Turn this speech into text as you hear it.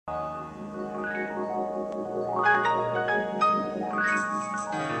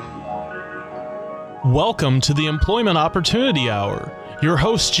Welcome to the Employment Opportunity Hour. Your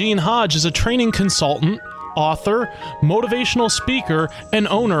host, Gene Hodge, is a training consultant, author, motivational speaker, and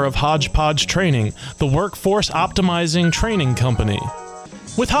owner of Hodgepodge Training, the workforce optimizing training company.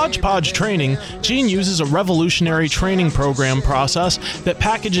 With Hodgepodge Training, Gene uses a revolutionary training program process that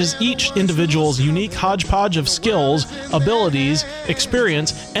packages each individual's unique hodgepodge of skills, abilities,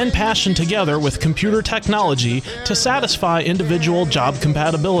 experience, and passion together with computer technology to satisfy individual job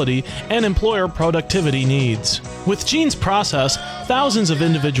compatibility and employer productivity needs. With Gene's process, thousands of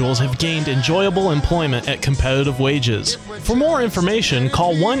individuals have gained enjoyable employment at competitive wages. For more information,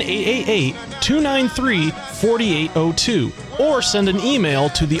 call 1-888-293-4802 or send an email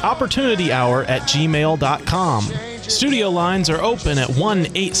to theopportunityhour@gmail.com. Studio lines are open at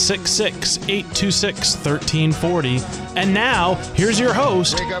 1-866-826-1340. And now, here's your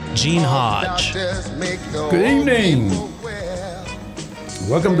host, Gene Hodge. Good evening.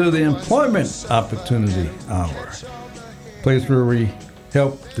 Welcome to the Employment Opportunity Hour, place where we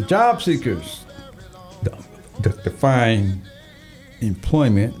help the job seekers define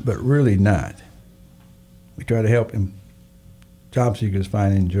employment, but really not. We try to help job seekers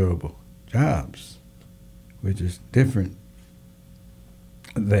find enjoyable jobs, which is different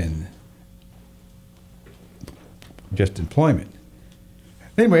than just employment.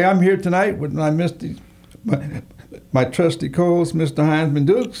 Anyway, I'm here tonight with my trusty co-host, Mr. Heinzman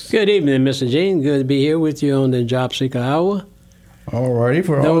Dukes. Good evening, Mr. Gene. Good to be here with you on the Job Seeker Hour. All righty.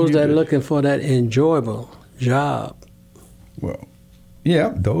 For those all that are looking for that enjoyable job. Well,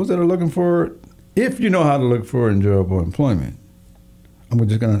 yeah, those that are looking for, if you know how to look for enjoyable employment. I'm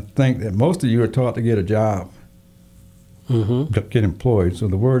just going to think that most of you are taught to get a job, to get employed. So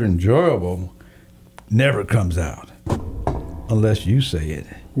the word enjoyable never comes out unless you say it.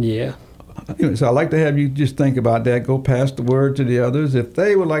 Yeah. So I'd like to have you just think about that. Go pass the word to the others. If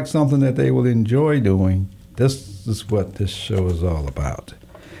they would like something that they will enjoy doing, this is what this show is all about.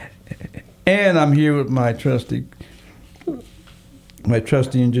 And I'm here with my trusty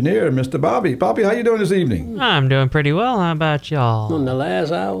engineer, Mr. Bobby. Bobby, how you doing this evening? I'm doing pretty well. How about y'all? On the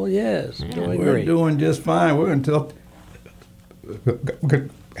last hour, yes. We're Great. doing just fine. We're going to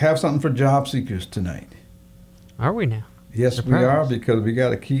have something for job seekers tonight. Are we now? Yes, Surprise. we are, because we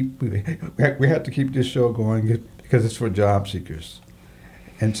have to keep this show going because it's for job seekers.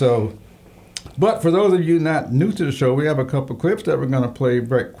 And so, but for those of you not new to the show, we have a couple clips that we're going to play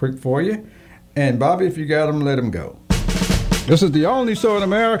very quick for you. And Bobby, if you got them, let them go. This is the only show in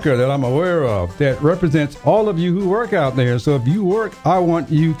America that I'm aware of that represents all of you who work out there. So if you work, I want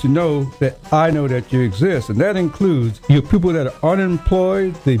you to know that I know that you exist. And that includes you people that are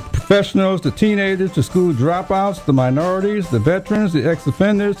unemployed, the professionals, the teenagers, the school dropouts, the minorities, the veterans, the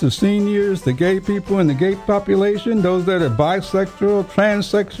ex-offenders, the seniors, the gay people in the gay population, those that are bisexual,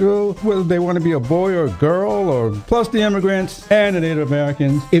 transsexual, whether they want to be a boy or a girl, or plus the immigrants and the Native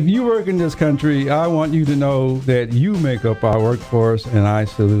Americans. If you work in this country, I want you to know that you make up our workforce, and I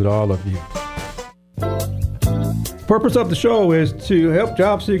salute all of you. Purpose of the show is to help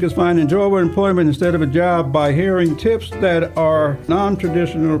job seekers find enjoyable employment instead of a job by hearing tips that are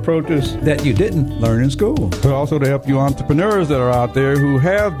non-traditional approaches that you didn't learn in school. But also to help you entrepreneurs that are out there who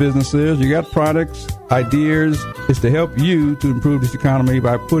have businesses, you got products, ideas. It's to help you to improve this economy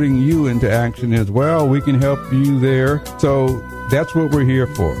by putting you into action as well. We can help you there. So that's what we're here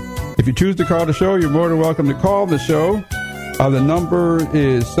for. If you choose to call the show, you're more than welcome to call the show. The number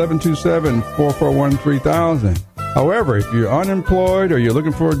is 727-441-3000. However, if you're unemployed or you're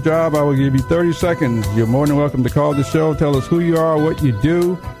looking for a job, I will give you 30 seconds. You're more than welcome to call the show. Tell us who you are, what you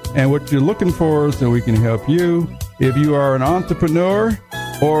do, and what you're looking for so we can help you. If you are an entrepreneur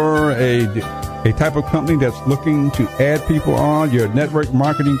or a type of company that's looking to add people on, you're a network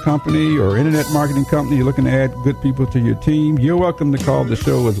marketing company or internet marketing company, you're looking to add good people to your team, you're welcome to call the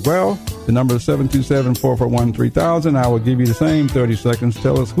show as well. The number is 727-441-3000. I will give you the same 30 seconds.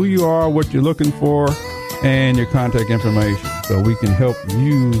 Tell us who you are, what you're looking for, and your contact information so we can help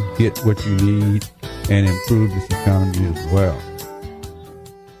you get what you need and improve this economy as well.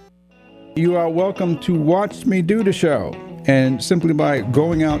 You are welcome to watch me do the show. And simply by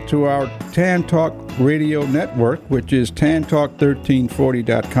going out to our Tan Talk radio network, which is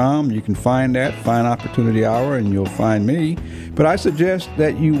tantalk1340.com, you can find that, find Opportunity Hour, and you'll find me. But I suggest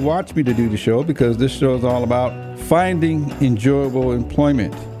that you watch me to do the show because this show is all about finding enjoyable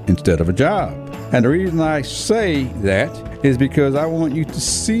employment instead of a job. And the reason I say that is because I want you to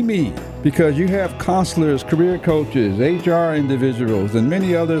see me, because you have counselors, career coaches, HR individuals, and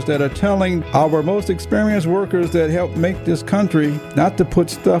many others that are telling our most experienced workers that help make this country not to put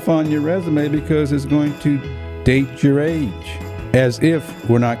stuff on your resume because it's going to date your age, as if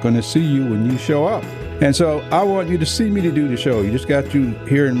we're not going to see you when you show up. And so I want you to see me to do the show. You just got you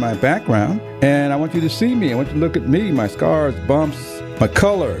here in my background, and I want you to see me. I want you to look at me, my scars, bumps, my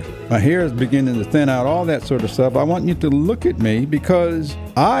color. My hair is beginning to thin out, all that sort of stuff. I want you to look at me because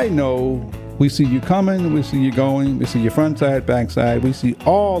I know we see you coming, we see you going, we see your front side, back side. We see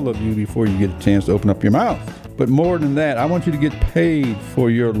all of you before you get a chance to open up your mouth. But more than that, I want you to get paid for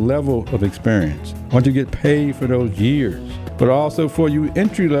your level of experience. I want you to get paid for those years, but also for you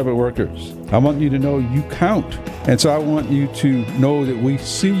entry-level workers. I want you to know you count. And so I want you to know that we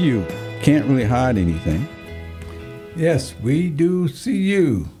see you. Can't really hide anything. Yes, we do see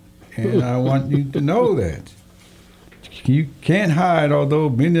you. And I want you to know that. You can't hide, although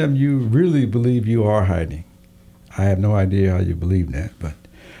many of you really believe you are hiding. I have no idea how you believe that, but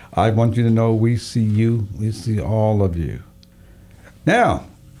I want you to know we see you. We see all of you. Now,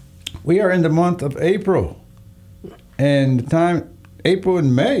 we are in the month of April. And the time, April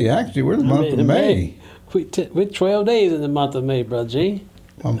and May, actually, we're in the month of May. We're 12 days in the month of May, Brother G.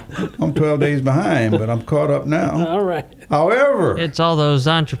 I'm 12 days behind, but I'm caught up now. All right. However, It's all those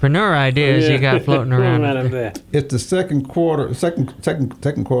entrepreneur ideas you got floating around. it's the second quarter of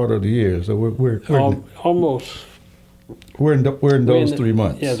the year, so we're Almost. we're in those 3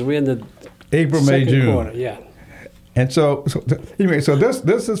 months. Yes, we're in the April, May, second June. quarter, yeah. And so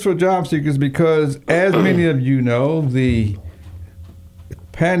this is for job seekers because, as many of you know, the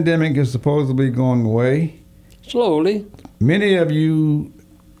pandemic is supposedly going away. Slowly. Many of you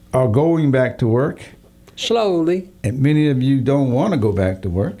are going back to work, Slowly. and many of you don't want to go back to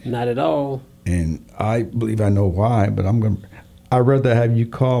work. Not at all. And I believe I know why, but I'd rather have you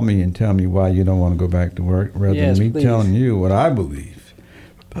call me and tell me why you don't want to go back to work rather Yes, than me please. telling you what I believe.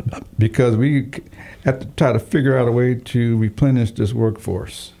 Because we have to try to figure out a way to replenish this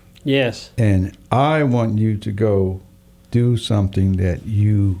workforce. Yes. And I want you to go do something that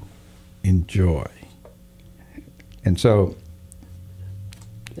you enjoy. And so,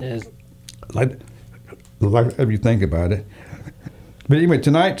 Yes. like if you think about it. But anyway,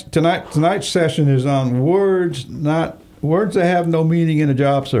 tonight's session is on words that have no meaning in a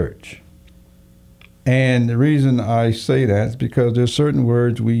job search. And the reason I say that is because there's certain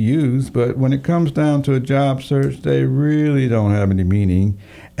words we use, but when it comes down to a job search, they really don't have any meaning.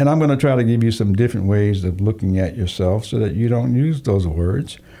 And I'm going to try to give you some different ways of looking at yourself so that you don't use those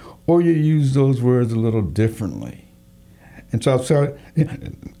words, or you use those words a little differently. And so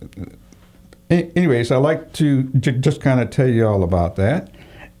anyways, I like to just kind of tell you all about that.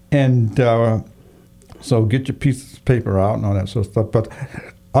 And so get your piece of paper out and all that sort of stuff. But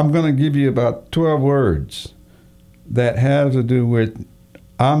I'm going to give you about 12 words that have to do with,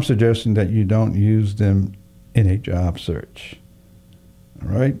 I'm suggesting that you don't use them in a job search. All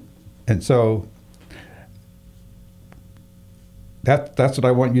right? And so that's what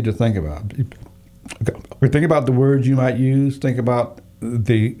I want you to think about. Think about the words you might use. Think about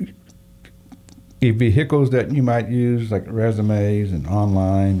the vehicles that you might use, like resumes and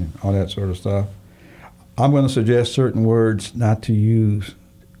online and all that sort of stuff. I'm going to suggest certain words not to use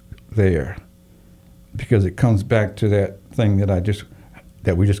there because it comes back to that thing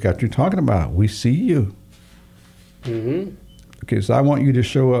that we just got through talking about. We see you. Mm-hmm. Okay, so I want you to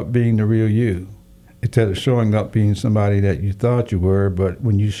show up being the real you instead of showing up being somebody that you thought you were, but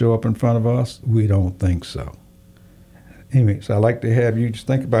when you show up in front of us, we don't think so. Anyway, so I'd like to have you just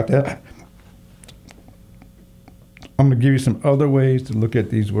think about that. I'm going to give you some other ways to look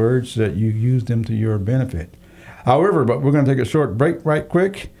at these words so that you use them to your benefit. However, but we're going to take a short break right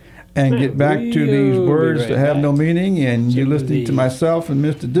quick and get back to these words that have no meaning, and you're listening to myself and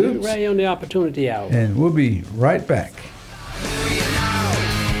Mr. Dukes. Right on the opportunity hour. And we'll be right back.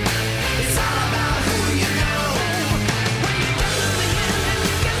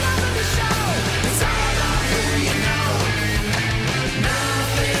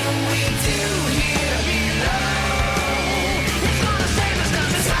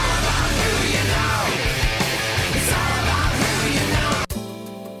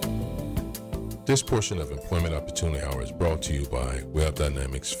 This portion of Employment Opportunity Hour is brought to you by Web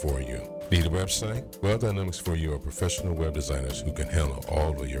Dynamics 4U. Need a website? Web Dynamics 4U are professional web designers who can handle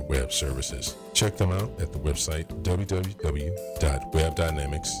all of your web services. Check them out at the website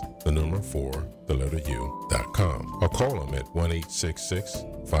www.webdynamics4u.com or call them at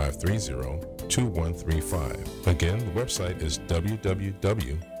 1-866-530-2135. Again, the website is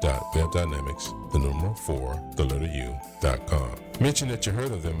www.webdynamics4u.com. Mention that you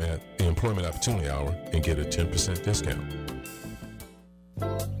heard of them at the Employment Opportunity Hour and get a 10% discount.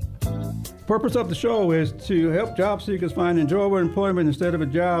 purpose of the show is to help job seekers find enjoyable employment instead of a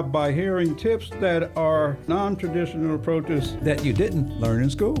job by hearing tips that are non-traditional approaches that you didn't learn in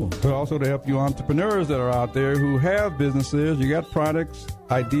school. But also to help you entrepreneurs that are out there who have businesses, you got products,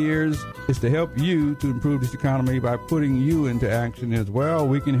 ideas. It's to help you to improve this economy by putting you into action as well.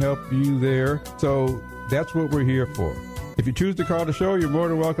 We can help you there. So that's what we're here for. If you choose to call the show, you're more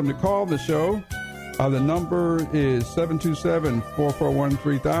than welcome to call the show. The number is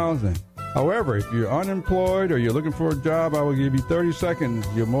 727-441-3000. However, if you're unemployed or you're looking for a job, I will give you 30 seconds.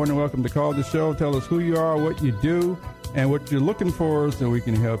 You're more than welcome to call the show. Tell us who you are, what you do, and what you're looking for so we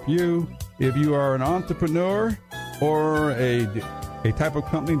can help you. If you are an entrepreneur or a type of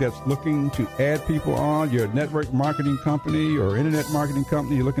company that's looking to add people on, you're a network marketing company or internet marketing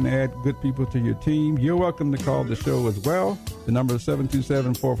company, you're looking to add good people to your team, you're welcome to call the show as well. The number is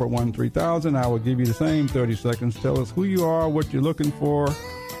 727-441-3000. I will give you the same 30 seconds. Tell us who you are, what you're looking for,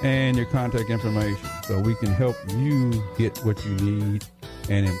 and your contact information so we can help you get what you need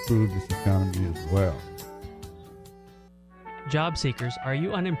and improve this economy as well. Job seekers, are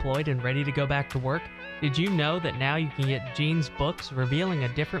you unemployed and ready to go back to work? Did you know that now you can get Gene's books revealing a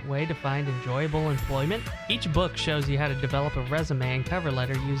different way to find enjoyable employment? Each book shows you how to develop a resume and cover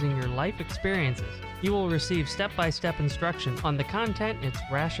letter using your life experiences. You will receive step-by-step instruction on the content, its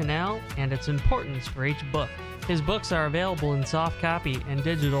rationale, and its importance for each book. His books are available in soft copy and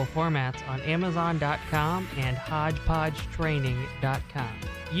digital formats on Amazon.com and HodgepodgeTraining.com.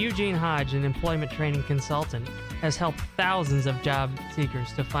 Eugene Hodge, an employment training consultant, has helped thousands of job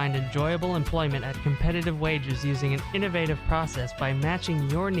seekers to find enjoyable employment at competitive wages using an innovative process by matching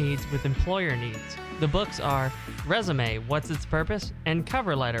your needs with employer needs. The books are Resume, What's Its Purpose? And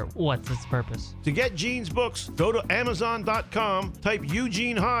Cover Letter, What's Its Purpose? To get Gene's books, go to Amazon.com, type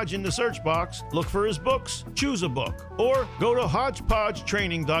Eugene Hodge in the search box, look for his books, choose a book. Or go to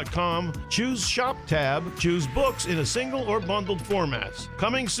HodgepodgeTraining.com, choose Shop tab, choose books in a single or bundled formats.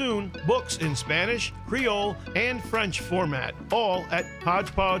 Coming soon, books in Spanish, Creole, and French format, all at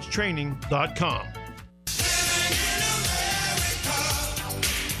HodgepodgeTraining.com.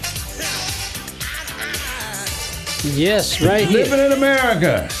 Yes, right here. Living in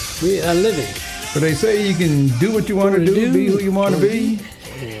America. We are living. But they say you can do what you want to do, be who you want to be.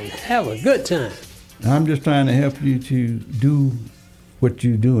 And have a good time. I'm just trying to help you to do what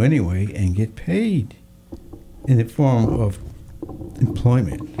you do anyway and get paid in the form of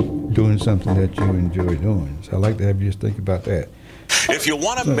employment, doing something that you enjoy doing. So I'd like to have you just think about that. If you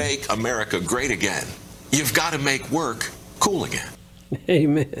want to make America great again, you've got to make work cool again.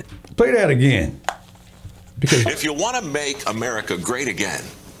 Amen. Play that again. Because if you want to make America great again,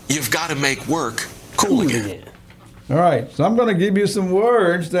 you've got to make work cool again. All right, so I'm going to give you some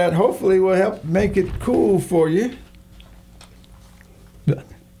words that hopefully will help make it cool for you.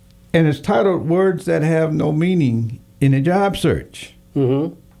 And it's titled Words That Have No Meaning in a Job Search.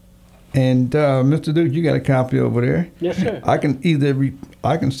 Mm-hmm. And Mr. Duke, you got a copy over there. Yes, sir. I can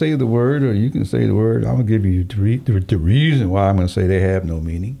I can say the word or you can say the word. I'm going to give you the reason why I'm going to say they have no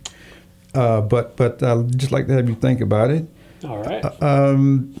meaning. But I'd just like to have you think about it. All right.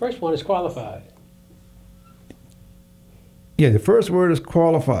 First one is qualified. Yeah, the first word is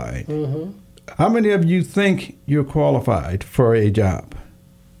qualified. Mm-hmm. How many of you think you're qualified for a job?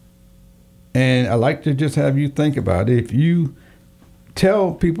 And I'd like to just have you think about it. If you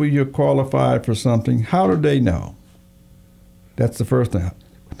tell people you're qualified for something, how do they know? That's the first thing.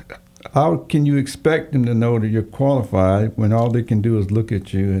 How can you expect them to know that you're qualified when all they can do is look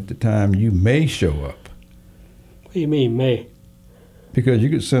at you at the time you may show up? What do you mean, may? Because you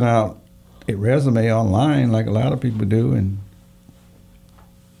could send out a resume online like a lot of people do and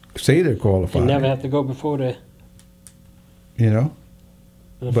say they're qualified. You never have to go before the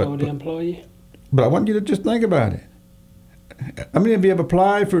employee? But I want you to just think about it. How many of you have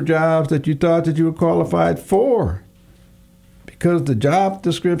applied for jobs that you thought that you were qualified for? Because the job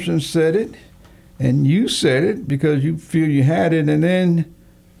description said it, and you said it because you feel you had it, and then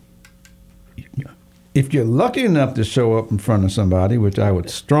if you're lucky enough to show up in front of somebody, which I would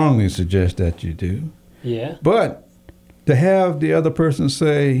strongly suggest that you do, yeah. But to have the other person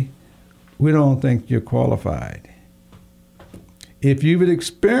say, we don't think you're qualified. If you've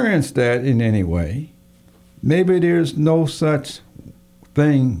experienced that in any way, maybe there's no such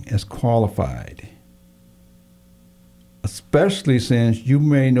thing as qualified. Especially since you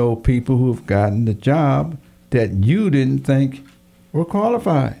may know people who have gotten the job that you didn't think were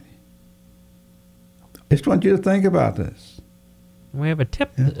qualified. I just want you to think about this. We have a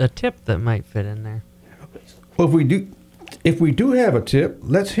tip that might fit in there. Well, if we do have a tip,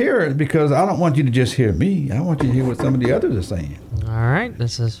 let's hear it, because I don't want you to just hear me. I want you to hear what some of the others are saying. All right,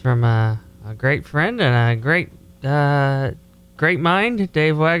 this is from a a great friend and a great mind,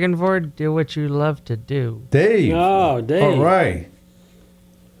 Dave Wagenford. Do what you love to do. Dave. Oh, Dave. All right.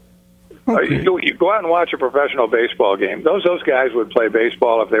 Okay. You go out and watch a professional baseball game. Those guys would play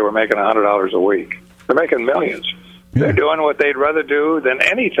baseball if they were making $100 a week. They're making millions. Yeah. They're doing what they'd rather do than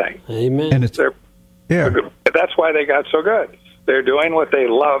anything. Amen. And it's, That's why they got so good. They're doing what they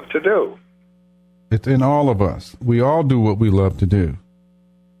love to do. it's in all of us. We all do what we love to do.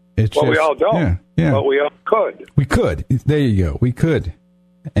 It's We all don't. Yeah. But we all could. We could. There you go. We could,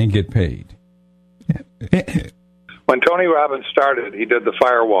 and get paid. When Tony Robbins started, he did the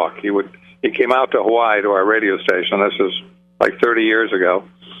fire walk. He came out to Hawaii to our radio station. This is like 30 years ago,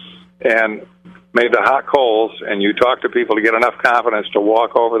 and made the hot coals. And you talk to people to get enough confidence to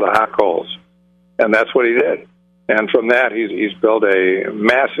walk over the hot coals, and that's what he did. And from that, he's built a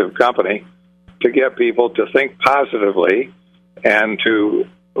massive company to get people to think positively and to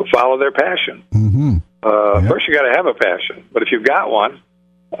follow their passion. Mm-hmm. First, you got to have a passion, but if you've got one,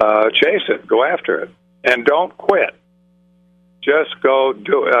 chase it, go after it, and don't quit. Just go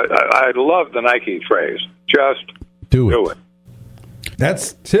do it. I love the Nike phrase. Just do it.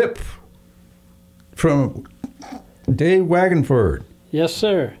 That's tip from Dave Wagenford. Yes,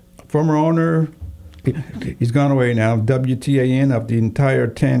 sir. Former owner. He's gone away now. WTAN of the entire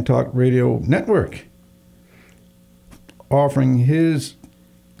Tan Talk Radio Network, offering his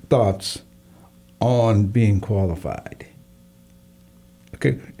thoughts on being qualified.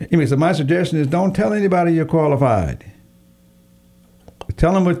 Okay. Anyway, so my suggestion is don't tell anybody you're qualified.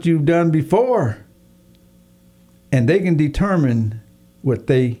 Tell them what you've done before, and they can determine what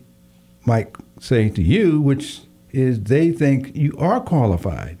they might say to you, which is they think you are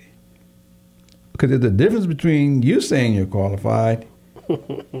qualified. Because there's a difference between you saying you're qualified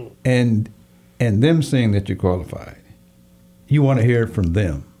and them saying that you're qualified. You want to hear it from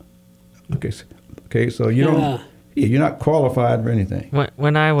them. Okay, so you're not qualified for anything.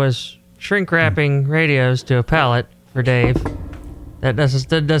 When I was shrink wrapping radios to a pallet for Dave, that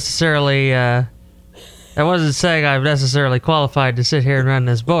doesn't necessarily that wasn't saying I'm necessarily qualified to sit here and run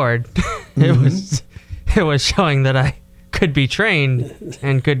this board. It was showing that I could be trained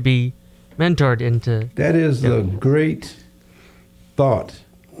and could be mentored into. That is a great thought.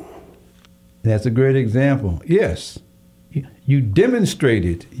 That's a great example. Yes, you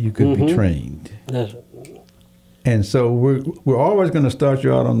demonstrated you could be trained. That's, and so we're always going to start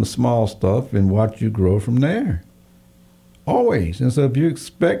you out on the small stuff and watch you grow from there. Always. And so if you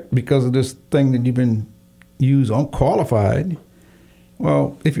expect, because of this thing that you've been used unqualified,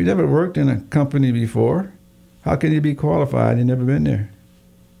 well, if you never worked in a company before, how can you be qualified? You've never been there.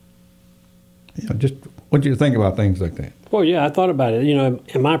 Just want you to think about things like that. well, yeah, I thought about it.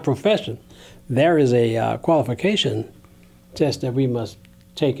 In my profession, there is a qualification test that we must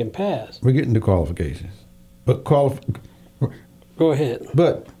take and pass. We're getting to qualifications. But Go ahead.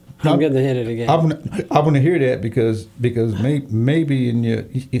 But I'm getting ahead of the game. I want to hear that because maybe in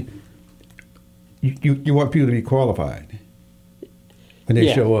you want people to be qualified when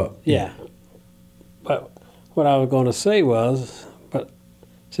they show up. Yeah. But what I was going to say was, but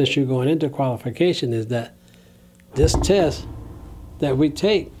since you're going into qualification, is that this test that we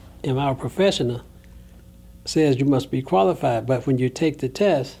take in our professional says you must be qualified. But when you take the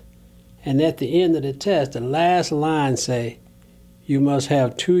test, and at the end of the test, the last line say, you must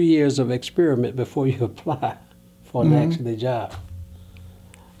have 2 years of experiment before you apply for an actual job.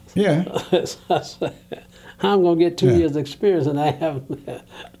 Yeah. I'm going to get 2 years experience and I haven't.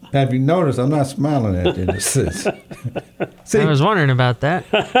 Have you noticed I'm not smiling at you? See, I was wondering about that.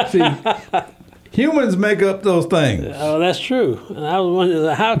 see, humans make up those things. Oh, that's true. And I was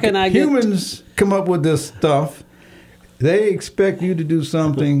wondering, how can I get... Humans come up with this stuff. They expect you to do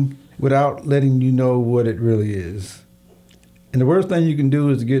something without letting you know what it really is. And the worst thing you can do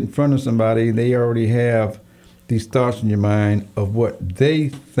is to get in front of somebody and they already have these thoughts in your mind of what they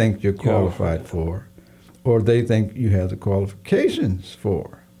think you're qualified for, or they think you have the qualifications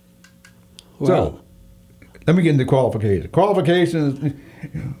for. Well, So, let me get into qualifications.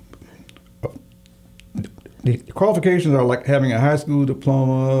 The qualifications are like having a high school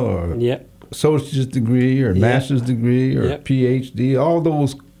diploma or Yep. associate's degree or master's degree or PhD, all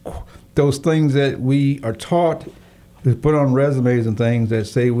those things that we are taught to put on resumes and things that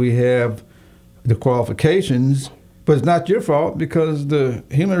say we have the qualifications, but it's not your fault because the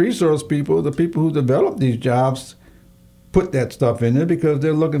human resource people, the people who develop these jobs, put that stuff in there because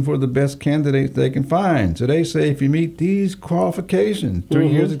they're looking for the best candidates they can find. So they say if you meet these qualifications, 3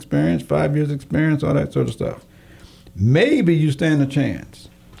 years experience, 5 years experience, all that sort of stuff, maybe you stand a chance.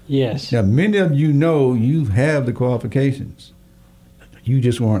 yes. Now, many of you know you have the qualifications. You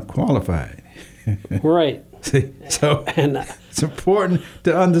just weren't qualified. Right. See, so And it's important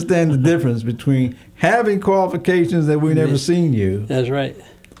to understand the difference between having qualifications that we never seen you, that's right.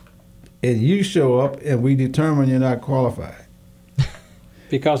 and you show up and we determine you're not qualified.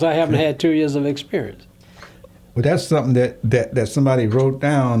 Because I haven't had 2 years of experience. Well, that's something that somebody wrote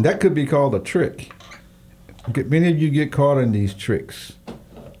down. That could be called a trick. Many of you get caught in these tricks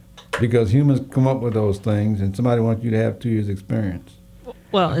because humans come up with those things, and somebody wants you to have 2 years experience.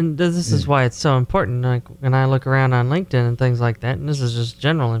 Well, and this is why it's so important. Like when I look around on LinkedIn and things like that, and this is just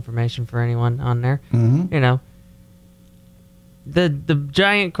general information for anyone on there. Mm-hmm. You know, the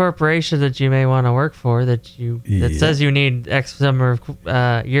giant corporation that you may want to work for that says you need X number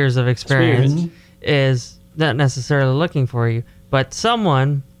of years of experience is not necessarily looking for you, but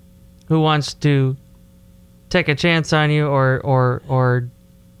someone who wants to take a chance on you or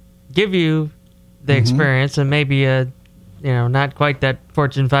give you the experience and maybe not quite that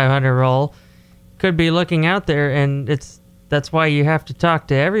Fortune 500 role could be looking out there, and that's why you have to talk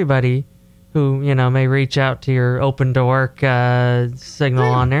to everybody who may reach out to your open to work signal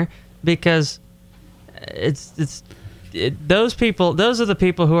on there, because those are the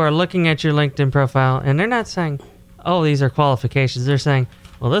people who are looking at your LinkedIn profile, and they're not saying, oh, these are qualifications. They're saying,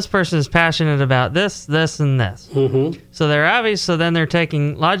 well, this person is passionate about this, this, and this. Mm-hmm. So they're obvious. So then they're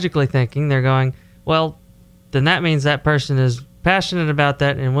logically thinking, they're going, well, then that means that person is passionate about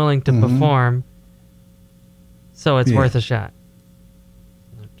that and willing to perform. So it's worth a shot.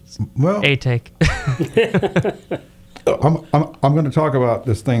 Well, a take. I'm going to talk about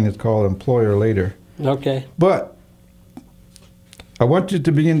this thing that's called employer later. Okay. But I want you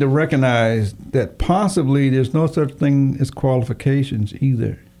to begin to recognize that possibly there's no such thing as qualifications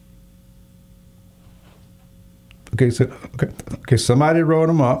either. Okay, somebody wrote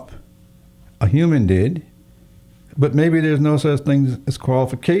them up. A human did. But maybe there's no such thing as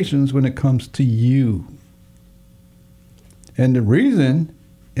qualifications when it comes to you. And the reason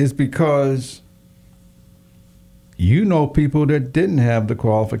is because you know people that didn't have the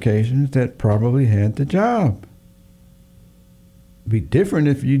qualifications that probably had the job. It'd be different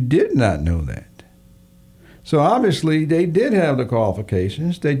if you did not know that. So obviously they did have the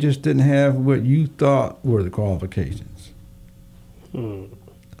qualifications, they just didn't have what you thought were the qualifications.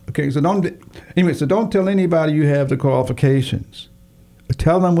 Okay, so don't tell anybody you have the qualifications.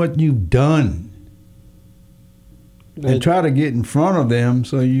 Tell them what you've done. And try to get in front of them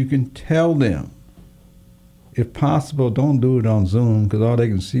so you can tell them. If possible, don't do it on Zoom, because all they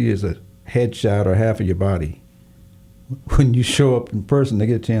can see is a headshot or half of your body. When you show up in person, they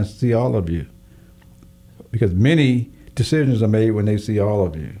get a chance to see all of you. Because many decisions are made when they see all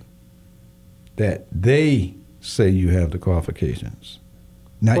of you. That they say you have the qualifications.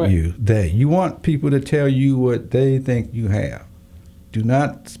 Not you, they. You want people to tell you what they think you have. Do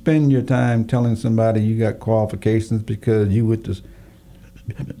not spend your time telling somebody you got qualifications because you went to,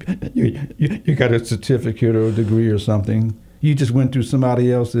 you got a certificate or a degree or something. You just went through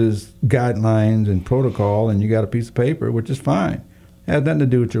somebody else's guidelines and protocol and you got a piece of paper, which is fine. It has nothing to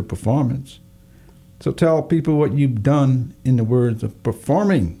do with your performance. So tell people what you've done in the words of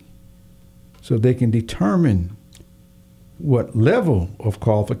performing so they can determine what level of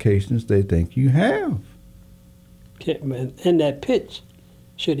qualifications they think you have. Okay, in that pitch,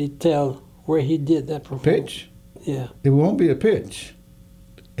 should he tell where he did that performance? Pitch? Yeah. It won't be a pitch.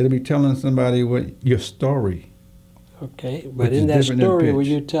 It'll be telling somebody what your story. Okay, but in that story, will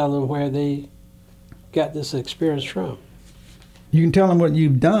you tell them where they got this experience from? You can tell them what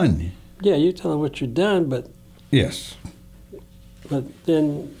you've done. Yeah, you tell them what you've done, but yes. But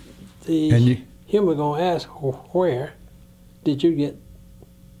then the human gonna ask, where did you get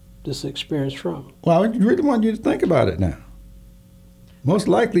this experience from? Well, I really want you to think about it now. Most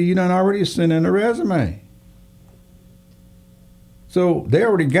likely, you done already sent in a resume. So they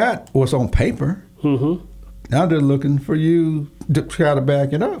already got what's on paper. Mm-hmm. Now they're looking for you to try to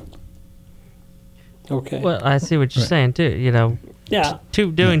back it up. Okay. Well, I see what you're saying too. Yeah.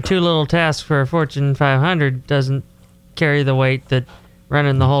 Doing two little tasks for a Fortune 500 doesn't carry the weight that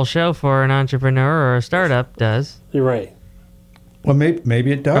running the whole show for an entrepreneur or a startup does. You're right. Well,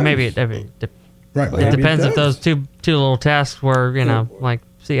 maybe it does. Or maybe it right. It depends if those two little tasks were, like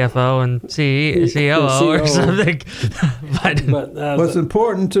CFO and COO or something. But it's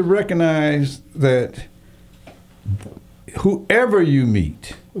important to recognize that whoever you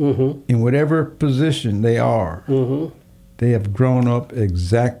meet, in whatever position they are, they have grown up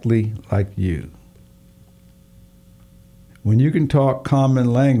exactly like you. When you can talk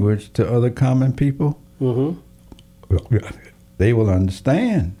common language to other common people, they will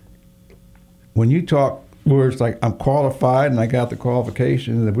understand. When you talk words like I'm qualified and I got the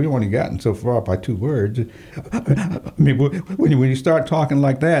qualifications, and we've only gotten so far by 2 words. I mean, when you start talking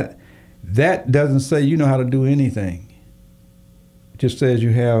like that, that doesn't say you know how to do anything. It just says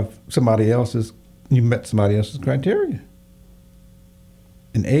you met somebody else's criteria.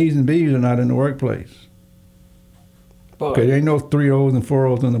 And A's and B's are not in the workplace. Okay, there ain't no 3 O's and 4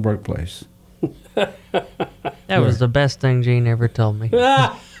 O's in the workplace. That was the best thing Gene ever told me.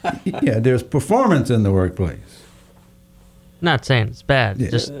 Yeah, there's performance in the workplace. Not saying it's bad. Yeah.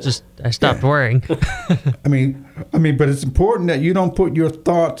 Just I stopped worrying. I mean, but it's important that you don't put your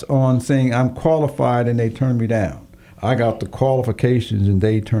thoughts on saying I'm qualified and they turn me down. I got the qualifications and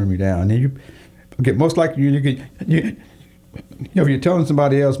they turn me down. And you get most likely if you're telling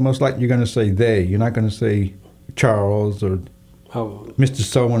somebody else, most likely you're going to say they. You're not going to say Charles or Mr.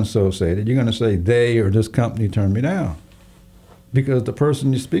 So-and-so said it. You're going to say they or this company turned me down. Because the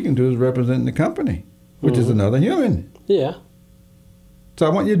person you're speaking to is representing the company, which is another human. Yeah. So I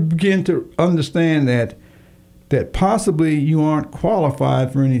want you to begin to understand that possibly you aren't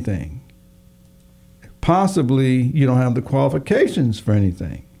qualified for anything. Possibly you don't have the qualifications for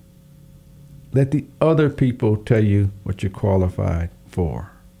anything. Let the other people tell you what you're qualified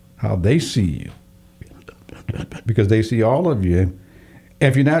for, how they see you. Because they see all of you.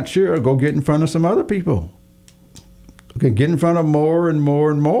 If you're not sure, go get in front of some other people. Okay, get in front of more and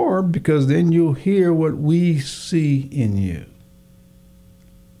more and more, because then you'll hear what we see in you.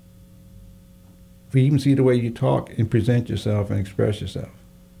 We even see the way you talk and present yourself and express yourself,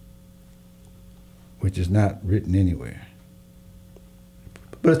 which is not written anywhere.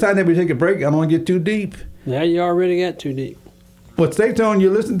 But it's time that we take a break. I don't want to get too deep. Yeah, you already got too deep. Well, stay tuned. You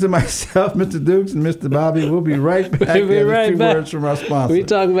listen to myself, Mr. Dukes, and Mr. Bobby. We'll be right back. We'll be right back. Words from our sponsor. We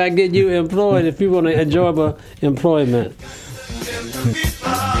talking about getting you employed if you want to enjoyable employment.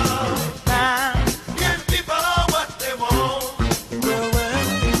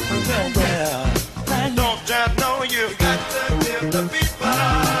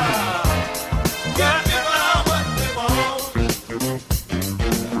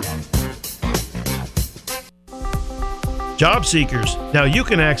 Job seekers, now you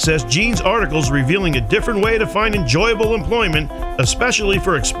can access Gene's articles revealing a different way to find enjoyable employment, especially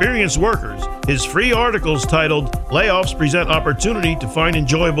for experienced workers. His free articles titled Layoffs Present Opportunity to Find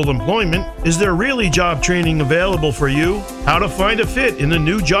Enjoyable Employment, Is There Really Job Training Available for You? How to Find a Fit in the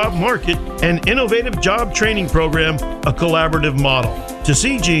New Job Market, and Innovative Job Training Program, a Collaborative Model. To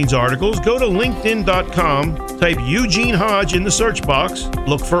see Gene's articles, go to LinkedIn.com, type Eugene Hodge in the search box,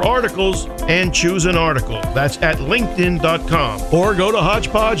 look for articles, and choose an article. That's at LinkedIn.com. Or go to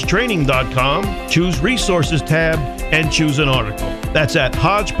HodgepodgeTraining.com, choose Resources tab, and choose an article. That's at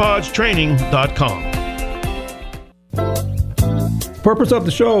HodgepodgeTraining.com. The purpose of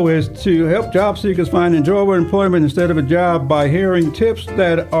the show is to help job seekers find enjoyable employment instead of a job by hearing tips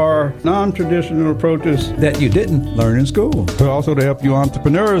that are non-traditional approaches that you didn't learn in school. But also to help you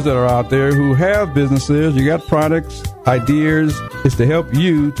entrepreneurs that are out there who have businesses, you got products, ideas. It's to help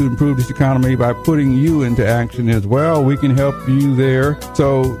you to improve this economy by putting you into action as well. We can help you there.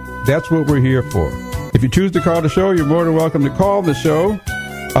 So that's what we're here for. If you choose to call the show, you're more than welcome to call the show.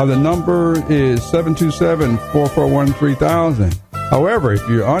 The number is 727-441-3000. However, if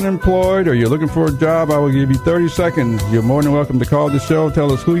you're unemployed or you're looking for a job, I will give you 30 seconds. You're more than welcome to call the show.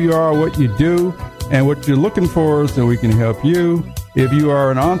 Tell us who you are, what you do, and what you're looking for so we can help you. If you are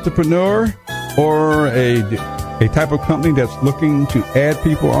an entrepreneur or a type of company that's looking to add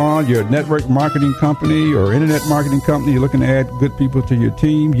people on, you're a network marketing company or internet marketing company, you're looking to add good people to your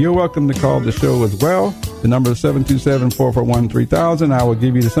team, you're welcome to call the show as well. The number is 727-441-3000. I will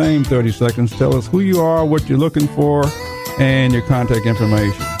give you the same 30 seconds. Tell us who you are, what you're looking for, and your contact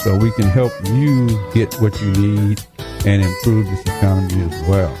information so we can help you get what you need and improve this economy as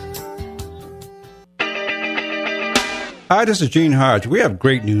well. Hi, this is Gene Hodge. We have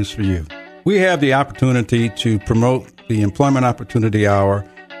great news for you. We have the opportunity to promote the Employment Opportunity Hour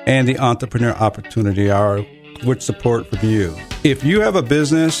and the Entrepreneur Opportunity Hour with support from you. If you have a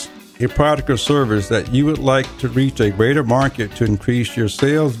business, a product or service that you would like to reach a greater market to increase your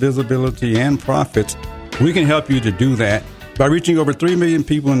sales, visibility, and profits, we can help you to do that by reaching over 3 million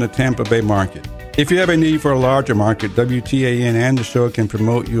people in the Tampa Bay market. If you have a need for a larger market, WTAN and the show can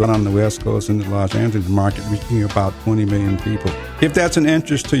promote you on the West Coast and the Los Angeles market, reaching about 20 million people. If that's an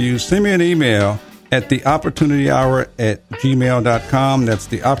interest to you, send me an email at theopportunityhour@gmail.com. That's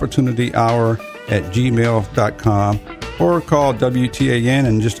theopportunityhour@gmail.com. Or call WTAN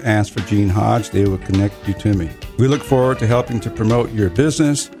and just ask for Gene Hodge. They will connect you to me. We look forward to helping to promote your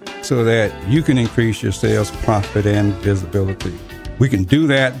business so that you can increase your sales, profit, and visibility. We can do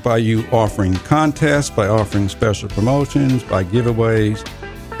that by you offering contests, by offering special promotions, by giveaways.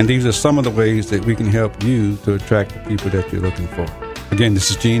 And these are some of the ways that we can help you to attract the people that you're looking for. Again, this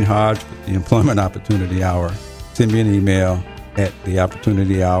is Gene Hodge with the Employment Opportunity Hour. Send me an email at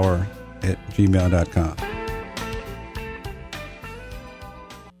theopportunityhour@gmail.com.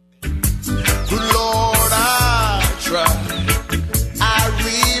 Good Lord, I try. I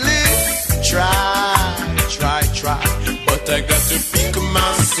really try. But I got to pick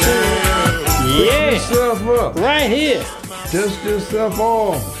myself. Yeah. Yourself up. Right here. Dust yourself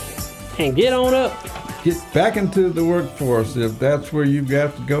off. And get on up. Get back into the workforce. If that's where you've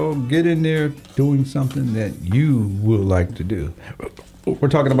got to go, get in there doing something that you would like to do. We're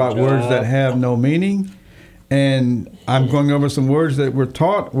talking about words that have no meaning. And I'm going over some words that we're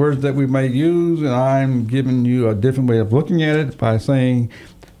taught, words that we may use, and I'm giving you a different way of looking at it by saying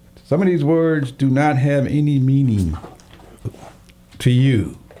some of these words do not have any meaning to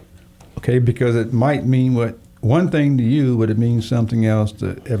you, okay? Because it might mean one thing to you, but it means something else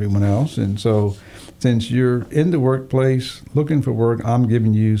to everyone else. And so since you're in the workplace looking for work, I'm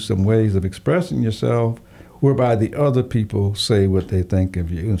giving you some ways of expressing yourself whereby the other people say what they think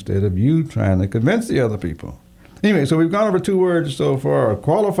of you instead of you trying to convince the other people. Anyway, so we've gone over 2 words so far,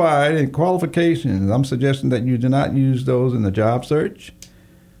 qualified and qualifications. I'm suggesting that you do not use those in the job search.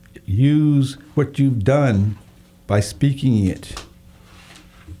 Use what you've done by speaking it.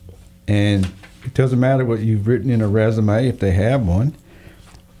 And it doesn't matter what you've written in a resume, if they have one.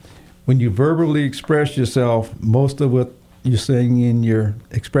 When you verbally express yourself, most of what you're saying in your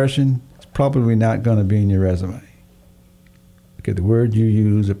expression is probably not going to be in your resume. Okay, the word you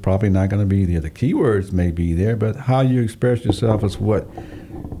use are probably not going to be there. The keywords may be there, but how you express yourself is what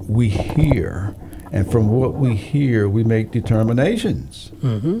we hear. And from what we hear, we make determinations.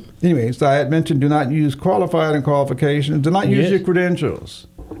 Mm-hmm. Anyway, so I had mentioned do not use qualified and qualifications. Do not use your credentials.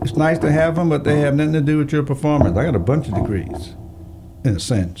 It's nice to have them, but they have nothing to do with your performance. I got a bunch of degrees, in a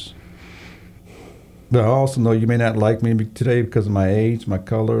sense. But I also know you may not like me today because of my age, my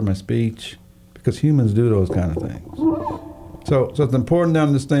color, my speech, because humans do those kind of things. So it's important to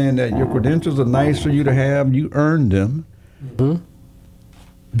understand that your credentials are nice for you to have. You earned them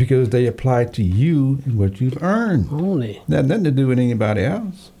because they apply to you and what you've earned. Only. That has nothing to do with anybody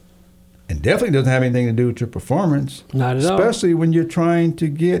else. And definitely doesn't have anything to do with your performance. Not at all. Especially when you're trying to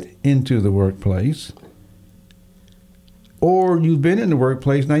get into the workplace. Or you've been in the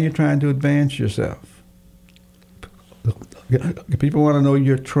workplace, now you're trying to advance yourself. People want to know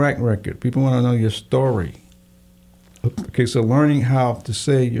your track record. People want to know your story. Okay, so learning how to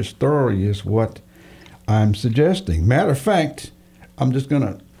say your story is what I'm suggesting. Matter of fact, I'm just going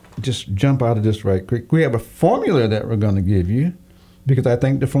to jump out of this right quick. We have a formula that we're going to give you because I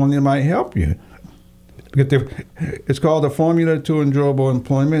think the formula might help you. It's called the Formula to Enjoyable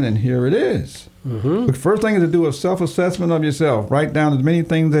Employment, and here it is. Mm-hmm. The first thing is to do a self-assessment of yourself. Write down as many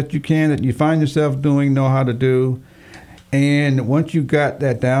things that you can that you find yourself doing, know how to do. And once you got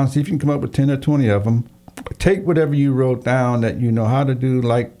that down, see if you can come up with 10 or 20 of them. Take whatever you wrote down that you know how to do,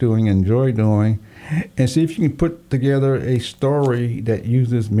 like doing, enjoy doing, and see if you can put together a story that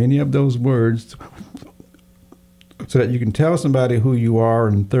uses many of those words so that you can tell somebody who you are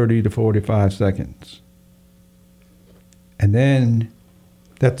in 30 to 45 seconds. And then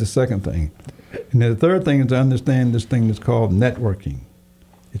that's the second thing. And then the third thing is to understand this thing that's called networking.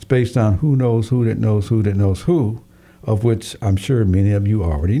 It's based on who knows who that knows who that knows who, of which I'm sure many of you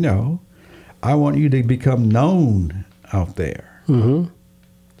already know. I want you to become known out there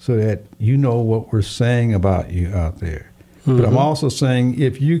so that you know what we're saying about you out there. Mm-hmm. But I'm also saying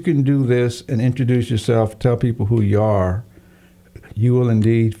if you can do this and introduce yourself, tell people who you are, you will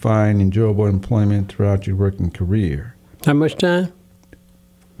indeed find enjoyable employment throughout your working career. How much time?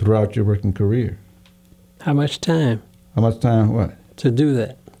 Throughout your working career. How much time? How much time what? To do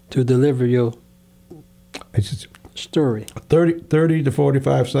that, to deliver your story. 30 to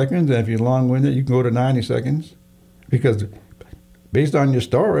 45 seconds, and if you're long-winded, you can go to 90 seconds. Because based on your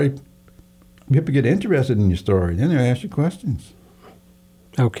story, people get interested in your story. Then they ask you questions.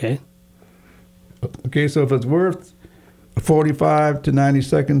 Okay. Okay, so if it's worth 45 to 90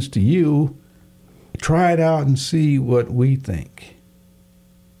 seconds to you, try it out and see what we think.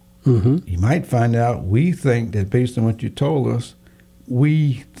 Mm-hmm. You might find out we think that based on what you told us,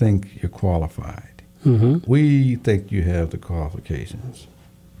 we think you're qualified. Mm-hmm. We think you have the qualifications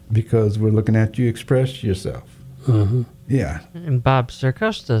because we're looking at you express yourself. Mm-hmm. Yeah. And Bob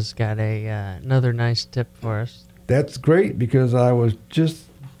Sercosta's got another nice tip for us. That's great because I was just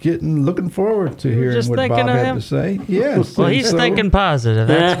looking forward to hearing just what Bob thinking of had him? to say. Yes. Well, and he's so- thinking positive.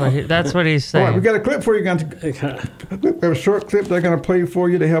 That's what he's All saying. right, we got a clip for you. We have a short clip they're going to play for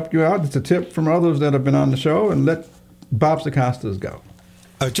you to help you out. It's a tip from others that have been on the show, and let Bob Secostas go.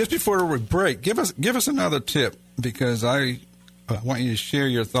 Just before we break, give us another tip, because I want you to share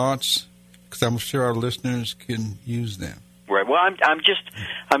your thoughts, because I'm sure our listeners can use them. Right. Well, I'm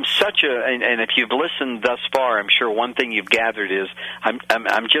such a, and if you've listened thus far, I'm sure one thing you've gathered is I'm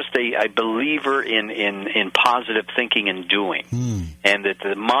just a believer in positive thinking and doing, and that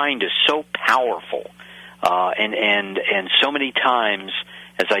the mind is so powerful, and so many times,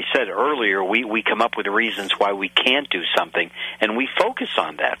 as I said earlier, we come up with reasons why we can't do something, and we focus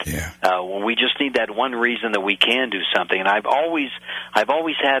on that. Yeah. We just need that one reason that we can do something. And I've always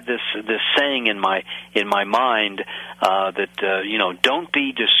had this saying in my mind that don't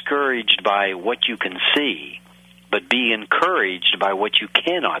be discouraged by what you can see, but be encouraged by what you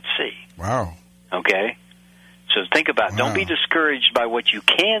cannot see. Wow. Okay? So think about don't be discouraged by what you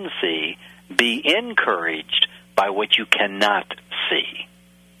can see, be encouraged by what you cannot see.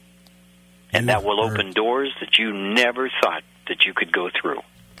 And that will open doors that you never thought that you could go through.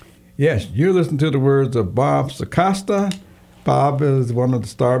 Yes, you listen to the words of Bob Secostas. Bob is one of the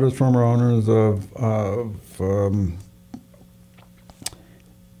starters, former owners of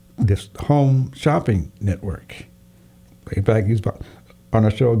this home shopping network. In fact, he's on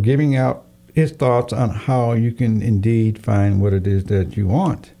a show giving out his thoughts on how you can indeed find what it is that you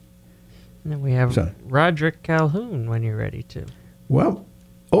want. And then we have Roderick Calhoun when you're ready to. Well,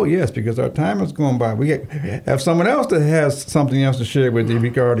 oh, yes, because our time is going by. We have someone else that has something else to share with you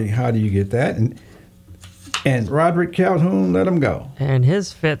regarding how do you get that. And Roderick Calhoun, let him go. And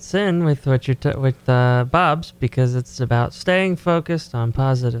his fits in with what with Bob's, because it's about staying focused on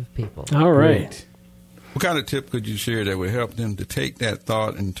positive people. All right. What kind of tip could you share that would help them to take that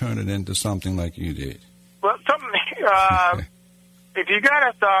thought and turn it into something like you did? Well, if you got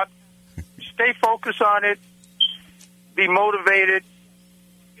a thought, stay focused on it, be motivated,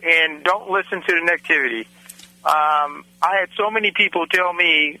 and don't listen to the negativity. I had so many people tell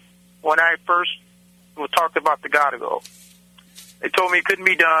me when I first talked about the Gotta-Go. They told me it couldn't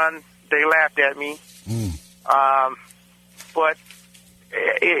be done. They laughed at me. But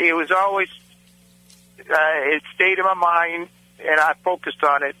it was always, it stayed in my mind, and I focused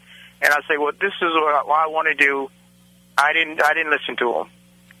on it. And I say, well, this is what I want to do. I didn't listen to them.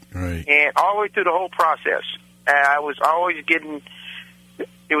 Right. And all the way through the whole process, I was always getting.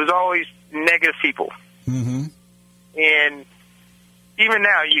 It was always negative people. Mm-hmm. And even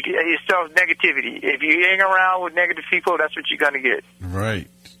now, you still have negativity. If you hang around with negative people, that's what you're going to get. Right.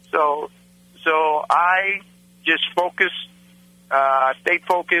 So I just focus, stay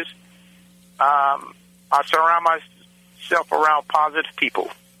focused. I surround myself around positive people.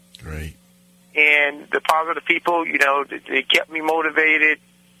 Right. And the positive people, they kept me motivated,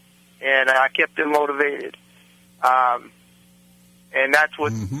 and I kept them motivated. And that's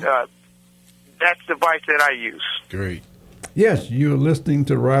what that's the advice that I use. Great. Yes, you're listening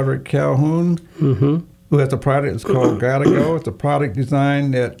to Roderick Calhoun, who has a product. It's called Gotta-Go. It's a product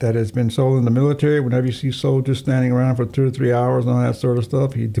design that has been sold in the military. Whenever you see soldiers standing around for 2 or 3 hours and all that sort of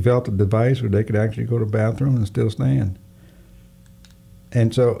stuff, he developed a device where they could actually go to the bathroom and still stand.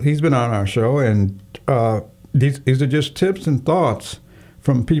 And so he's been on our show, and these are just tips and thoughts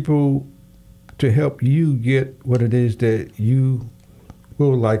from people to help you get what it is that you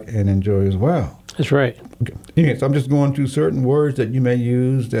will like and enjoy as well. That's right. Okay. Anyway, so I'm just going through certain words that you may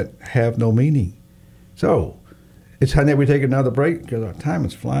use that have no meaning. So it's time that we take another break because our time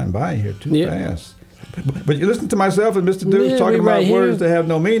is flying by here too fast. But you listen to myself and Mr. Dukes talking about words that have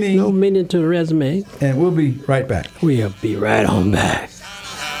no meaning. No meaning to a resume. And we'll be right back. We'll be right on back.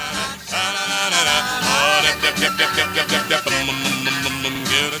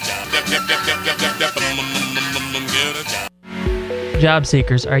 Job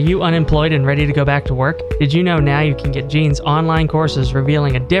seekers, are you unemployed and ready to go back to work? Did you know now you can get Gene's online courses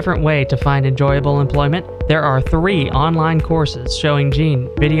revealing a different way to find enjoyable employment? There are 3 online courses showing Gene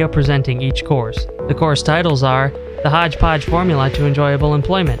video presenting each course. The course titles are The Hodgepodge Formula to Enjoyable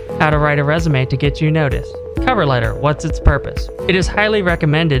Employment, How to Write a Resume to Get You Noticed, Cover Letter, What's Its Purpose? It is highly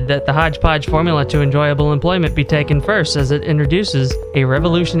recommended that the Hodgepodge Formula to Enjoyable Employment be taken first, as it introduces a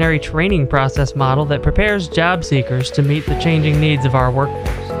revolutionary training process model that prepares job seekers to meet the changing needs of our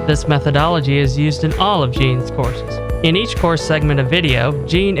workforce. This methodology is used in all of Gene's courses. In each course segment of video,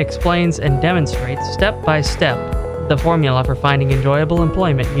 Gene explains and demonstrates step by step the formula for finding enjoyable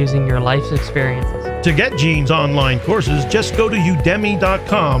employment using your life's experiences. To get Gene's online courses, just go to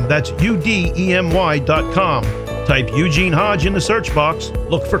udemy.com. That's udemy.com. Type Eugene Hodge in the search box,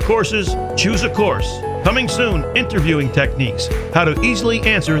 look for courses, choose a course. Coming soon, interviewing techniques, how to easily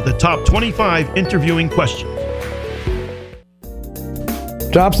answer the top 25 interviewing questions.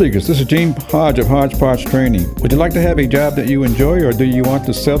 Job seekers, this is Gene Hodge of Hodgepodge Training. Would you like to have a job that you enjoy, or do you want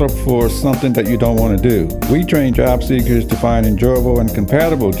to settle for something that you don't want to do? We train job seekers to find enjoyable and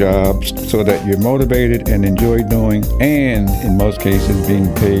compatible jobs so that you're motivated and enjoy doing, and in most cases, being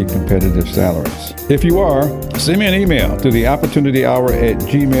paid competitive salaries. If you are, send me an email to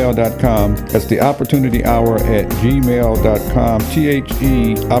theopportunityhour@gmail.com. That's theopportunityhour@gmail.com.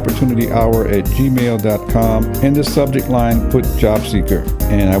 THE opportunityhour@gmail.com. In the subject line, put job seeker,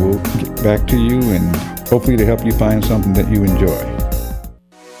 and I will get back to you and hopefully to help you find something that you enjoy.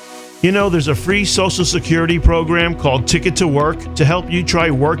 You know, there's a free Social Security program called Ticket to Work to help you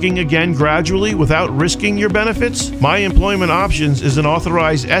try working again gradually without risking your benefits. My Employment Options is an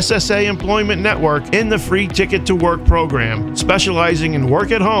authorized SSA employment network in the free Ticket to Work program, specializing in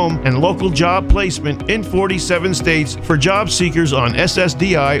work at home and local job placement in 47 states for job seekers on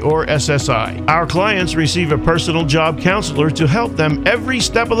SSDI or SSI. Our clients receive a personal job counselor to help them every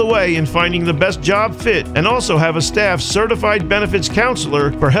step of the way in finding the best job fit, and also have a staff certified benefits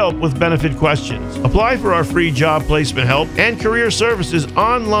counselor for help with benefit questions. Apply for our free job placement help and career services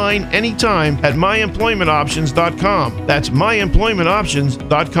online anytime at myemploymentoptions.com. That's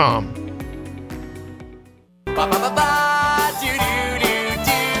myemploymentoptions.com.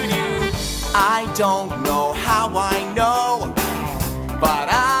 I don't know how I know, but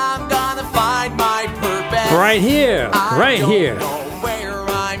I'm gonna find my purpose. Right here,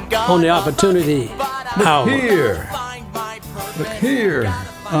 on the Opportunity Hour. Look here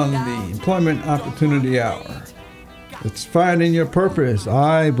on the Employment Opportunity Hour. It's finding your purpose.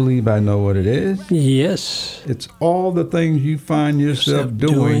 I believe I know what it is. Yes. It's all the things you find yourself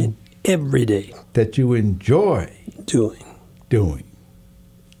doing every day that you enjoy doing.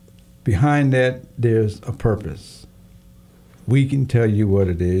 Behind that, there's a purpose. We can tell you what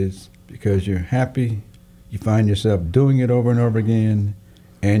it is because you're happy, you find yourself doing it over and over again,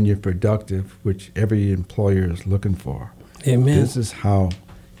 and you're productive, which every employer is looking for. Amen. This is how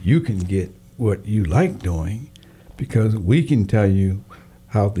you can get what you like doing, because we can tell you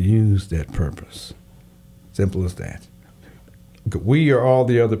how to use that purpose. Simple as that. We are all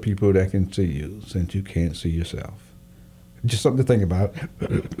the other people that can see you, since you can't see yourself. Just something to think about.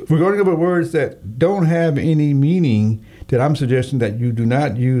 We're going to go over words that don't have any meaning that I'm suggesting that you do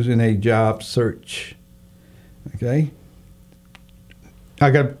not use in a job search. Okay?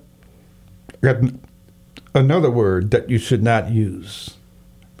 I got another word that you should not use.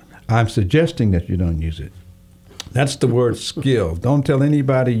 I'm suggesting that you don't use it. That's the word skill. Don't tell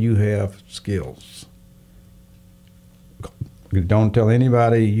anybody you have skills. Don't tell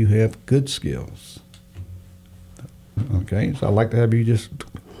anybody you have good skills. Okay, so I'd like to have you just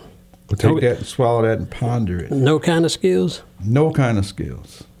take that and swallow that and ponder it. No kind of skills? No kind of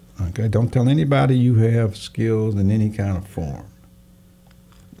skills. Okay, don't tell anybody you have skills in any kind of form.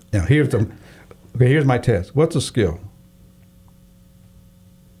 Now, here's my test. What's a skill?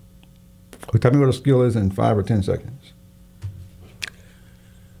 Tell me what a skill is in 5 or 10 seconds.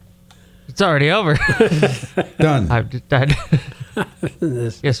 It's already over. Done.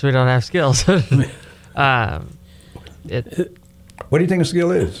 Guess we don't have skills. What do you think a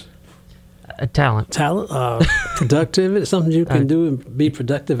skill is? A talent. Productive. It's something you can do and be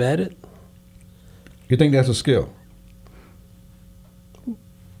productive at it. You think that's a skill?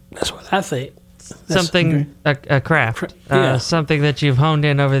 That's what I think. Something, a craft, something that you've honed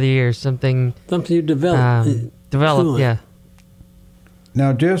in over the years, something you develop. Yeah.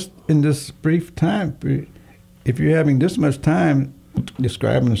 Now, just in this brief time, if you're having this much time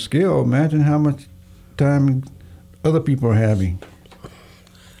describing a skill, imagine how much time other people are having.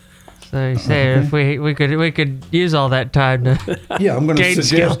 So you say if we could use all that time to yeah, I'm going to suggest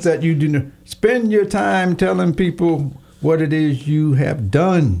skills. that you do spend your time telling people what it is you have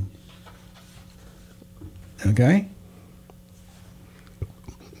done. Okay?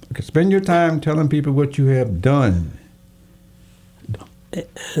 Spend your time telling people what you have done.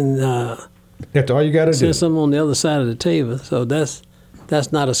 And that's all you got to do. Since I'm on the other side of the table, so that's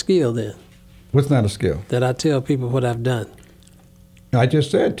not a skill then. What's not a skill? That I tell people what I've done. I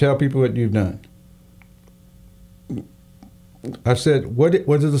just said tell people what you've done. I said what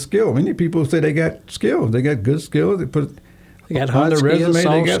is a skill? Many people say they got skills. They got good skills. They put They got on hard their skills, resume.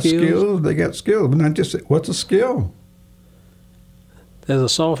 soft They got skills. They got skills. But not just what's a skill? There's a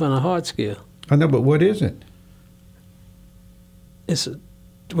soft and a hard skill. I know, but what is it? It's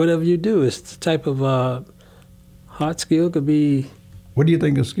whatever you do. It's the type of hard skill could be. What do you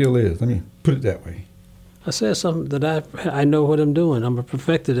think a skill is? Let me put it that way. I said something that I know what I'm doing. I'm a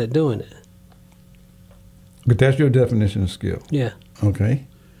perfected at doing it. But that's your definition of skill. Yeah. Okay.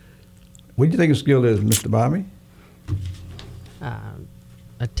 What do you think a skill is, Mr. Bobby?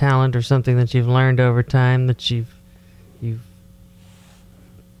 A talent or something that you've learned over time that you've I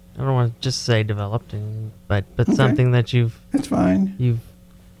don't want to just say developed, but okay. Something that That's fine. You've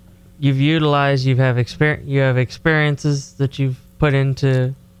utilized. You have experiences that you've put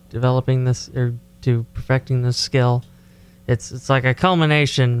into developing this or to perfecting this skill. It's like a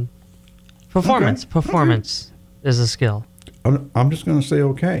culmination. Performance is a skill. I'm just going to say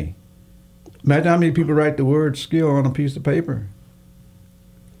okay. Imagine how many people write the word skill on a piece of paper.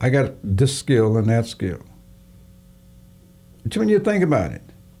 I got this skill and that skill. But when you think about it,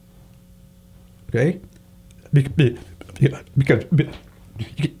 okay? Because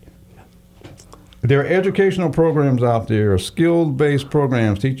there are educational programs out there, skill-based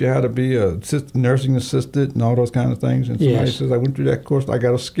programs, teach you how to be a nursing assistant and all those kind of things. And somebody says, I went through that course, I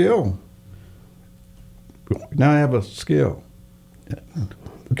got a skill. Now I have a skill.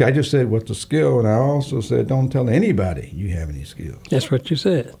 Okay, I just said what's a skill, and I also said don't tell anybody you have any skills. That's what you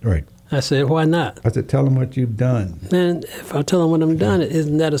said. Right. I said, why not? I said, tell them what you've done. And if I tell them what I've done,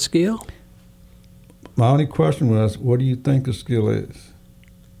 isn't that a skill? My only question was, what do you think a skill is?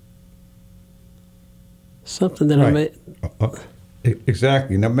 Something that I made.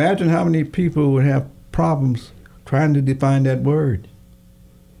 Exactly. Now imagine how many people would have problems trying to define that word.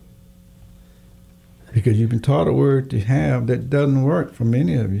 Because you've been taught a word to have that doesn't work for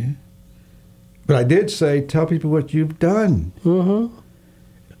many of you. But I did say, tell people what you've done. Mm-hmm.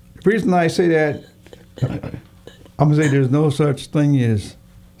 The reason I say that, I'm going to say there's no such thing as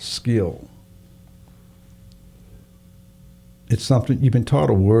skill. It's something, you've been taught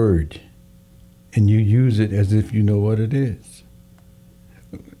a word, and you use it as if you know what it is.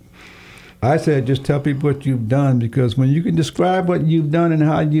 I said just tell people what you've done, because when you can describe what you've done and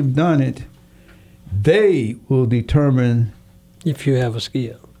how you've done it, they will determine if you have a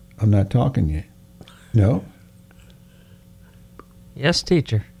skill. I'm not talking yet. No? Yes,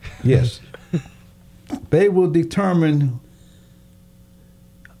 teacher. Yes. They will determine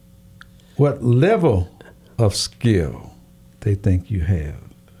what level of skill they think you have.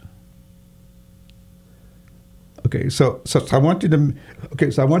 Okay, so I want you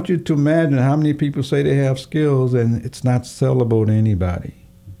to imagine how many people say they have skills and it's not sellable to anybody.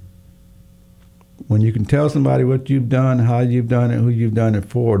 When you can tell somebody what you've done, how you've done it, who you've done it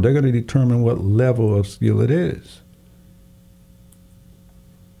for, they're going to determine what level of skill it is.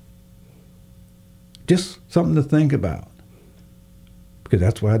 Just something to think about. Because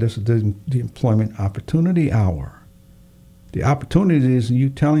that's why this is the Employment Opportunity Hour. The opportunity is you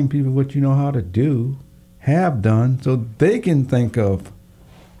telling people what you know how to do, have done, so they can think of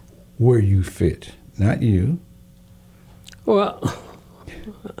where you fit, not you. Well...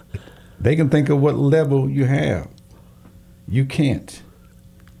 They can think of what level you have. You can't.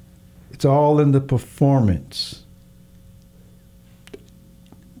 It's all in the performance.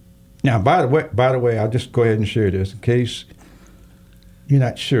 Now, by the way, I'll just go ahead and share this in case you're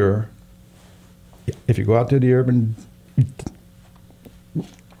not sure. If you go out to the Urban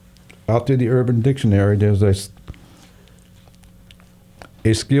Dictionary, there's a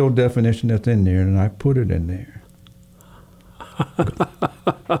skill definition that's in there, and I put it in there.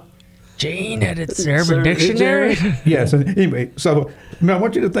 Gene edits the Urban Dictionary? Yes. And anyway, so I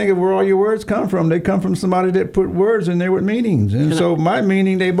want you to think of where all your words come from. They come from somebody that put words in there with meanings. And my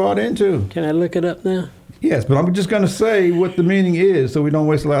meaning they bought into. Can I look it up now? Yes, but I'm just going to say what the meaning is so we don't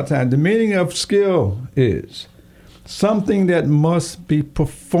waste a lot of time. The meaning of skill is something that must be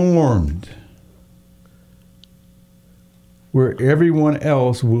performed where everyone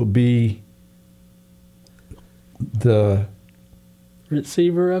else will be the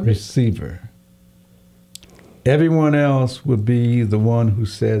receiver of it? Receiver. Everyone else would be the one who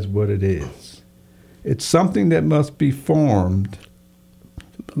says what it is. It's something that must be formed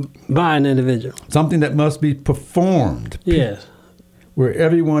by an individual. Something that must be performed. Yes. Where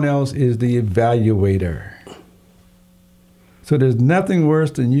everyone else is the evaluator. So there's nothing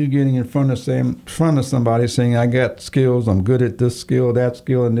worse than you getting in front of somebody saying, I got skills, I'm good at this skill, that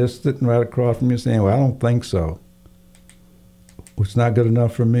skill, and this, sitting right across from you saying, well, I don't think so. It's not good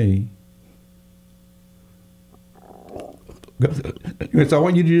enough for me. So I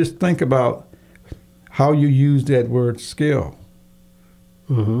want you to just think about how you use that word skill.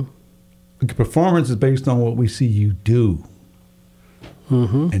 Mm-hmm. Performance is based on what we see you do.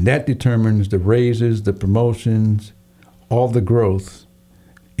 Mm-hmm. And that determines the raises, the promotions, all the growth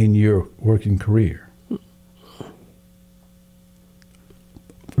in your working career.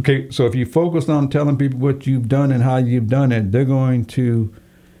 Okay, so if you focus on telling people what you've done and how you've done it, they're going to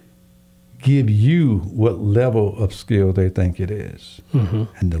give you what level of skill they think it is. Mm-hmm.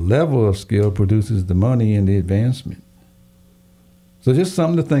 And the level of skill produces the money and the advancement. So just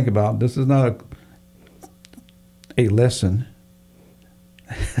something to think about. This is not a lesson.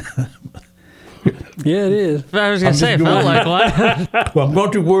 Yeah, it is. I was going to say, it felt like one. Well, I'm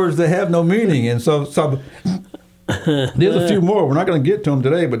going through words that have no meaning. And so there's a few more. We're not going to get to them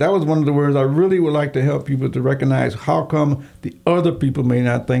today, but that was one of the words I really would like to help people to recognize how come the other people may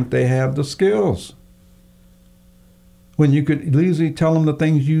not think they have the skills. When you could easily tell them the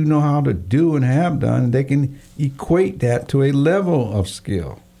things you know how to do and have done, they can equate that to a level of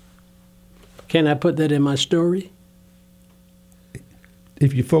skill. Can I put that in my story?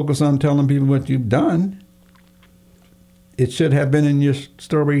 If you focus on telling people what you've done, it should have been in your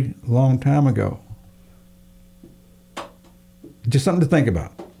story a long time ago. Just something to think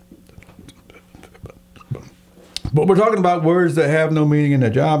about. But we're talking about words that have no meaning in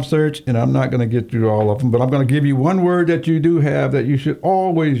a job search, and I'm not going to get through all of them, but I'm going to give you one word that you do have that you should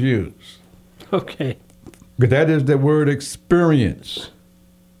always use. Okay. But that is the word experience.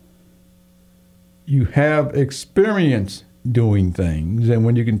 You have experience doing things, and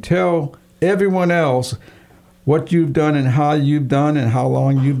when you can tell everyone else what you've done and how you've done and how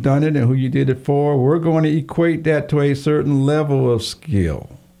long you've done it and who you did it for, we're going to equate that to a certain level of skill,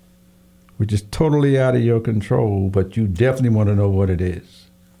 which is totally out of your control, but you definitely want to know what it is.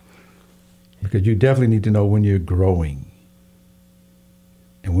 Because you definitely need to know when you're growing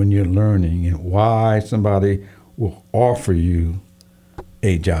and when you're learning and why somebody will offer you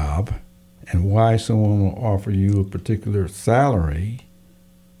a job and why someone will offer you a particular salary,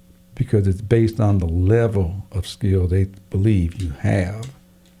 because it's based on the level of skill they believe you have.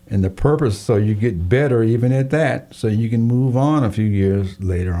 And the purpose, so you get better even at that, so you can move on a few years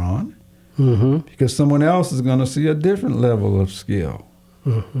later on, because someone else is going to see a different level of skill.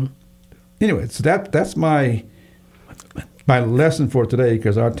 Anyway, so that's my lesson for today,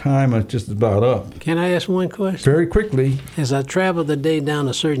 because our time is just about up. Can I ask one question? Very quickly. As I traveled the day down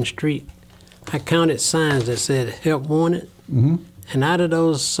a certain street, I counted signs that said help wanted. And out of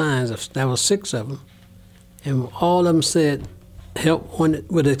those signs, there were 6 of them, and all of them said help wanted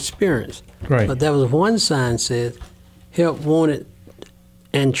with experience. Right. But there was one sign said help wanted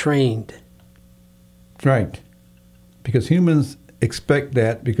and trained. Right. Because humans expect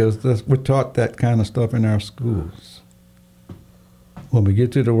that, because we're taught that kind of stuff in our schools. When we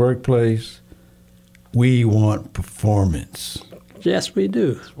get to the workplace, we want performance. Yes, we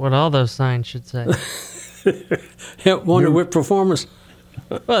do. That's what all those signs should say. Help wanted with performance.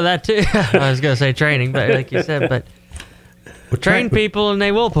 Well, that too. I was going to say training, but like you said, but train people and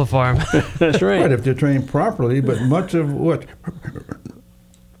they will perform. That's right. Right, if they're trained properly, but much of what...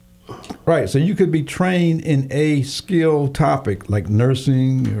 Right, so you could be trained in a skill topic like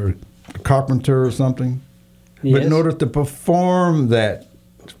nursing or carpenter or something. Yes. But in order to perform that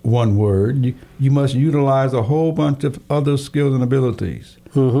one word, you must utilize a whole bunch of other skills and abilities,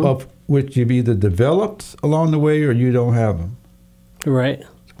 of which you've either developed along the way or you don't have them. Right.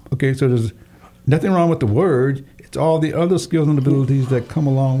 Okay, so there's nothing wrong with the word. It's all the other skills and abilities that come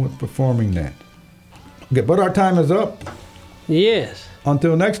along with performing that. Okay, but our time is up. Yes.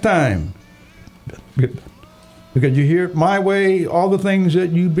 Until next time. Because you hear it my way, all the things that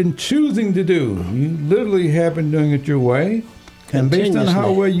you've been choosing to do, you literally have been doing it your way. And based on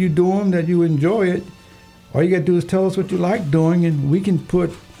how well you do them, that you enjoy it, all you got to do is tell us what you like doing, and we can put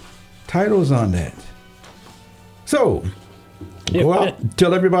titles on that. So, go out and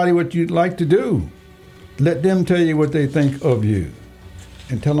tell everybody what you'd like to do. Let them tell you what they think of you.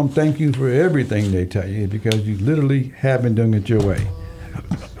 And tell them thank you for everything they tell you, because you literally have been doing it your way.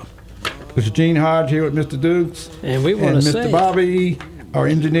 This is Gene Hodge here with Mr. Dukes. And we want to say... Mr. Bobby, our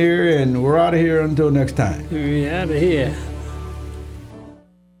engineer, and we're out of here until next time. We're out of here.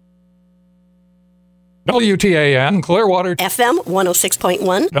 WTAN, Clearwater. FM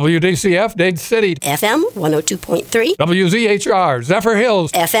 106.1. WDCF, Dade City. FM 102.3. WZHR, Zephyr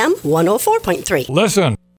Hills. FM 104.3. Listen.